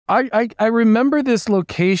I remember this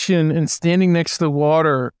location and standing next to the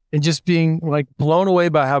water and just being like blown away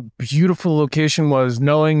by how beautiful the location was,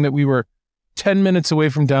 knowing that we were 10 minutes away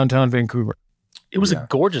from downtown Vancouver. It was a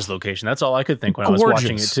gorgeous location. That's all I could think when I was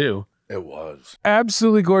watching it too. It was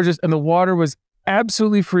absolutely gorgeous, and the water was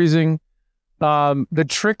absolutely freezing. The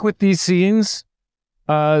trick with these scenes,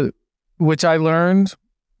 which I learned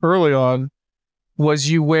early on, was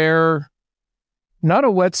you wear not a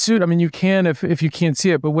wetsuit. I mean, you can if you can't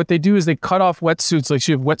see it, but what they do is they cut off wetsuits. Like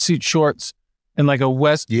you have wetsuit shorts and like a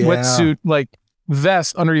wetsuit like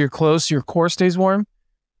vest under your clothes so your core stays warm.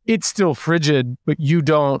 It's still frigid, but you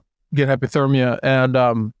don't get hypothermia.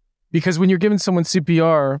 And because when you're giving someone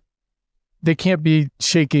CPR, they can't be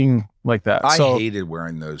shaking like that. I hated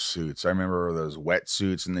wearing those suits. I remember those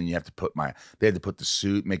wetsuits, and then you have to put they had to put the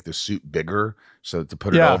suit, make the suit bigger so to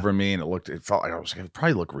put it over me, and it felt like it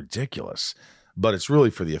probably looked ridiculous. But it's really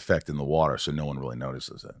for the effect in the water, so no one really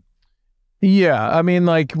notices it. Yeah, I mean,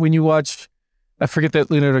 like when you watch, I forget that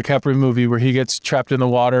Leonardo DiCaprio movie where he gets trapped in the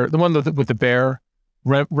water, the one with the bear,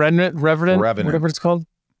 Revenant, whatever it's called.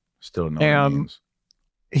 Still don't know what it means.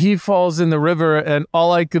 He falls in the river, and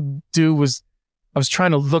all I could do was, I was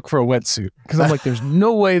trying to look for a wetsuit because I'm like, there's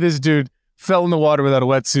no way this dude fell in the water without a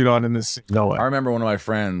wetsuit on in this scene. No way. I remember one of my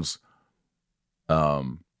friends, he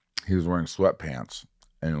was wearing sweatpants,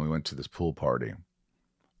 and we went to this pool party,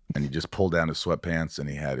 and he just pulled down his sweatpants, and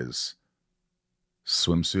he had his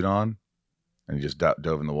swimsuit on, and he just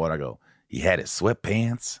dove in the water. I go, he had his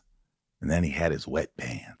sweatpants, and then he had his wet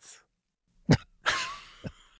pants.